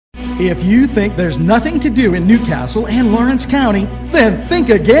If you think there's nothing to do in Newcastle and Lawrence County, then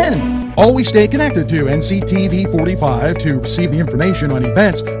think again. Always stay connected to NCTV45 to receive the information on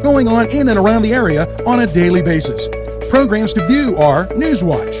events going on in and around the area on a daily basis. Programs to view are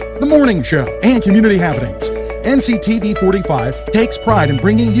NewsWatch, The Morning Show, and Community Happenings. NCTV45 takes pride in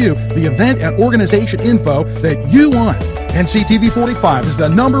bringing you the event and organization info that you want. NCTV45 is the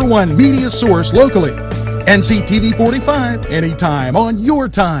 #1 media source locally. NCTV45, anytime on your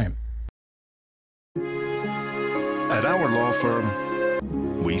time. At our law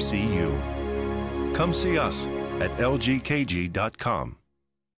firm, we see you. Come see us at lgkg.com.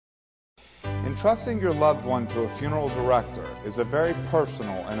 Entrusting your loved one to a funeral director is a very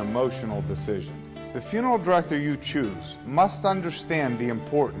personal and emotional decision. The funeral director you choose must understand the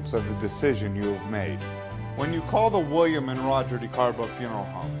importance of the decision you have made. When you call the William and Roger DeCarbo Funeral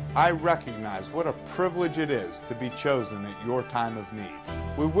Home, I recognize what a privilege it is to be chosen at your time of need.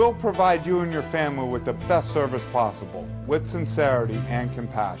 We will provide you and your family with the best service possible, with sincerity and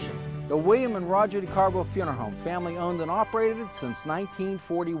compassion. The William and Roger DeCarbo Funeral Home, family owned and operated since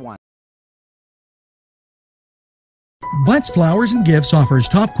 1941. Butts Flowers and Gifts offers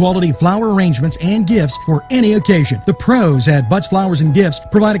top quality flower arrangements and gifts for any occasion. The pros at Butts Flowers and Gifts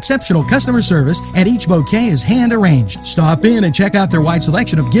provide exceptional customer service, and each bouquet is hand arranged. Stop in and check out their wide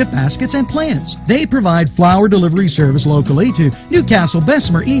selection of gift baskets and plants. They provide flower delivery service locally to Newcastle,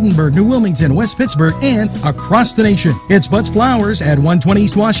 Bessemer, Edinburgh, New Wilmington, West Pittsburgh, and across the nation. It's Butts Flowers at 120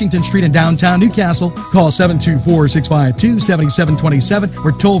 East Washington Street in downtown Newcastle. Call 724-652-7727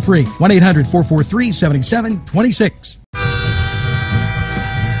 or toll free 1-800-443-7726.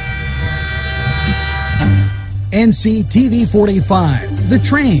 NCTV45, The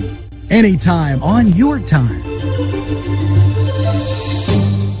Train, anytime on your time.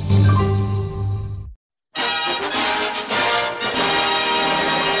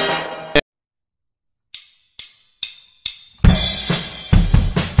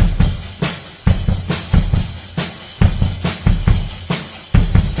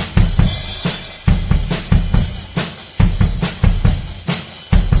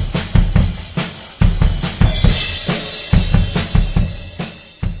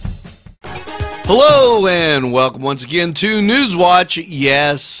 Hello and welcome once again to NewsWatch.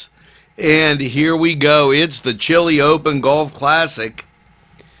 Yes, and here we go. It's the Chile Open Golf Classic.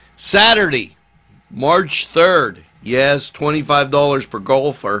 Saturday, March 3rd. Yes, $25 per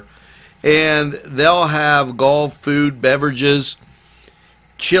golfer. And they'll have golf, food, beverages,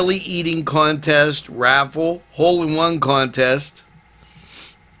 chili eating contest, raffle, hole-in-one contest,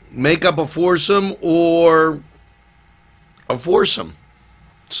 make up a foursome or a foursome.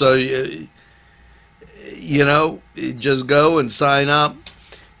 So, you know, just go and sign up.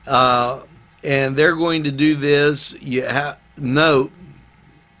 And they're going to do this. You note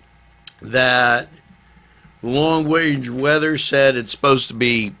that long-range weather said it's supposed to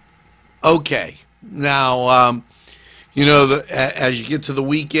be okay. Now, you know, as you get to the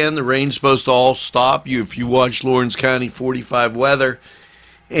weekend, the rain's supposed to all stop. If you watch Lawrence County 45 weather.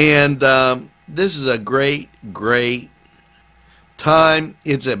 And this is a great time.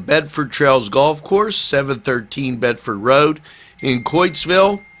 It's at Bedford Trails Golf Course, 713 Bedford Road in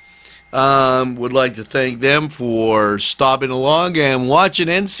Coatesville. Would like to thank them for stopping along and watching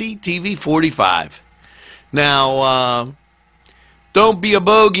NCTV45. Now, don't be a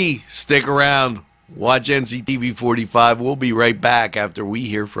bogey. Stick around. Watch NCTV45. We'll be right back after we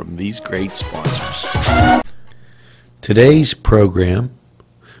hear from these great sponsors. Today's program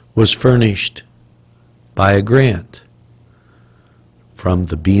was furnished by a grant from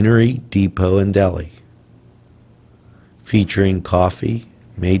the Beanery Depot and Deli, featuring coffee,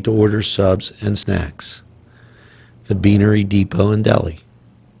 made-to-order subs, and snacks. The Beanery Depot and Deli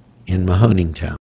in Mahoningtown.